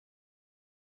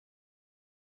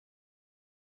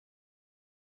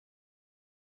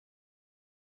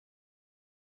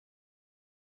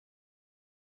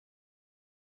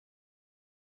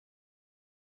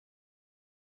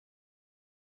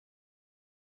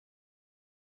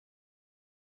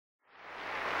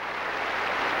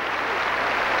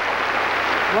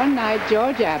One night,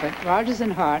 George Abbott, Rodgers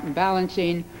and Hart, and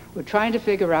Balanchine were trying to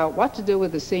figure out what to do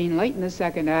with the scene late in the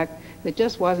second act that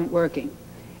just wasn't working.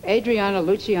 Adriana,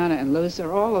 Luciana, and Luce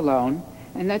are all alone,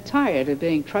 and they're tired of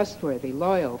being trustworthy,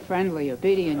 loyal, friendly,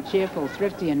 obedient, cheerful,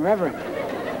 thrifty, and reverent.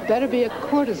 Better be a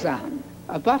courtesan,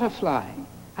 a butterfly.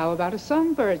 How about a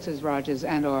songbird, says Rodgers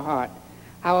and or Hart.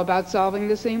 How about solving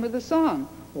the scene with a song?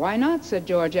 Why not, said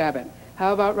George Abbott.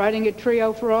 How about writing a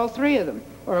trio for all three of them,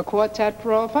 or a quartet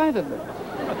for all five of them?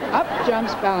 Up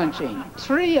jumps Balanchine.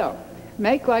 Trio!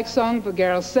 Make like song for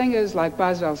girls singers like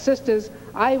Boswell's sisters.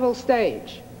 I will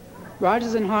stage.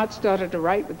 Rodgers and Hart started to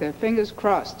write with their fingers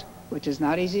crossed, which is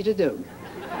not easy to do.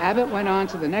 Abbott went on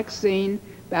to the next scene.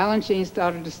 Balanchine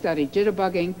started to study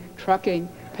jitterbugging, trucking,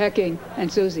 pecking,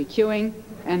 and Susie cueing,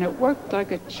 and it worked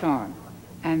like a charm.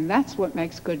 And that's what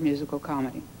makes good musical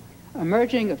comedy. A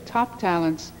merging of top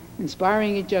talents,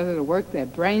 inspiring each other to work their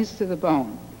brains to the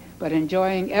bone, but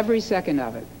enjoying every second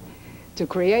of it, to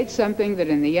create something that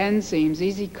in the end seems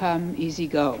easy come, easy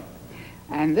go.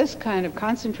 And this kind of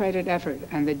concentrated effort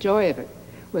and the joy of it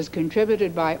was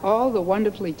contributed by all the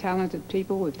wonderfully talented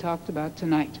people we've talked about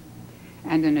tonight.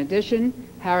 And in addition,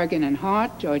 Harrigan and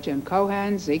Hart, George M.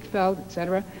 Cohan, Ziegfeld,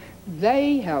 etc.,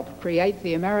 they helped create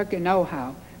the American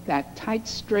know-how, that tight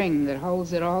string that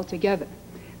holds it all together,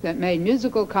 that made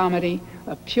musical comedy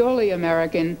a purely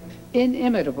American,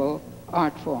 inimitable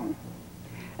art form.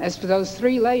 As for those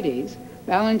three ladies,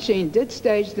 Balanchine did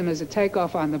stage them as a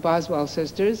takeoff on the Boswell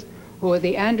sisters, who were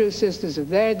the Andrews sisters of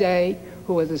their day,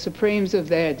 who were the Supremes of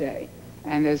their day.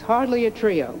 And there's hardly a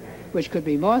trio which could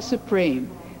be more supreme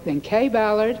than Kaye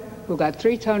Ballard, who got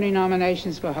 3 Tony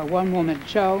nominations for her one-woman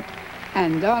show,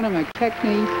 and Donna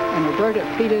McKechnie and Roberta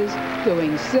Peters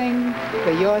doing Sing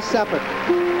for Your Supper.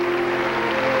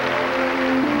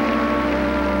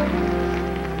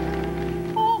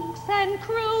 Hawks and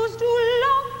crows do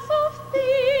lots of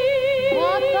things,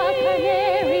 but the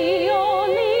canary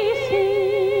only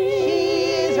sings.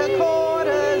 She's a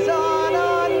courtesan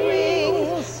on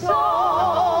wings, so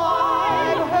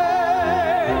I've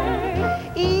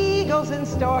heard. Eagles and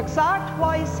storks are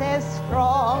twice as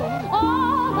strong.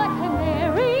 All the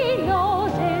canary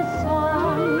knows is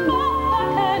song, but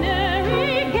the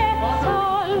canary gets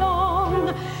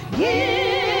along.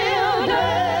 Gilded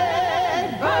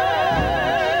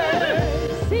bird,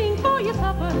 sing for your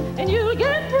supper and you'll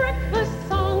get breakfast.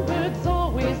 Songbirds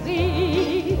always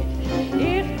eat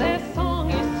if their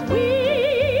song is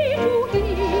sweet to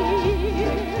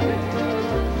hear.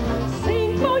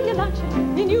 Sing for your lunch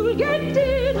and you'll get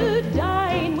dinner.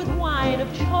 Dine with wine of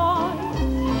choice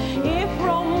if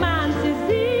romance is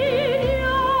in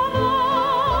your voice.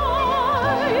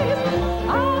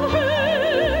 I've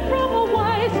heard from a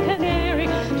wise canary,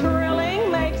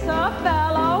 trilling makes a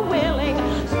fellow willing.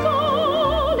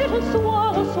 So little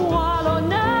swallow, swallow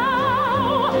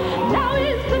now. Now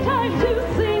is the time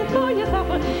to sing for your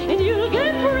supper, and you'll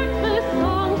get breakfast.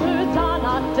 Songbirds are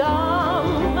not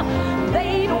dumb.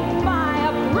 They don't buy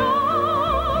a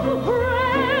brown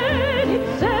bread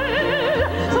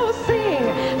itself. So sing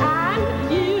and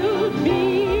you'll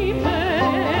be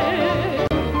fed.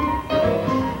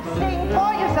 Sing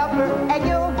for your supper and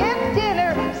you'll get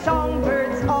dinner.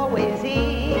 Songbirds always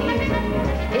eat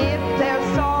if their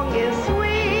song is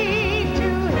sweet to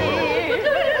hear.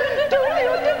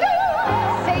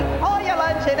 Sing for your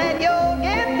luncheon and you'll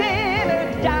get dinner.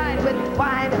 Dine with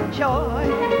wine of choice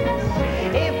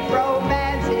if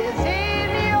romance is in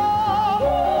your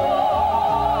voice.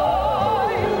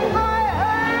 I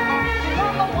heard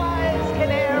from a wise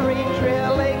canary,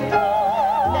 trilling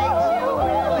makes you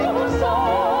willing. So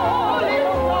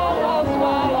little swallow,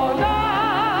 swallow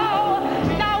now.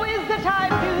 Now is the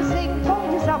time to sing for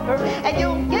your supper, and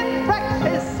you'll get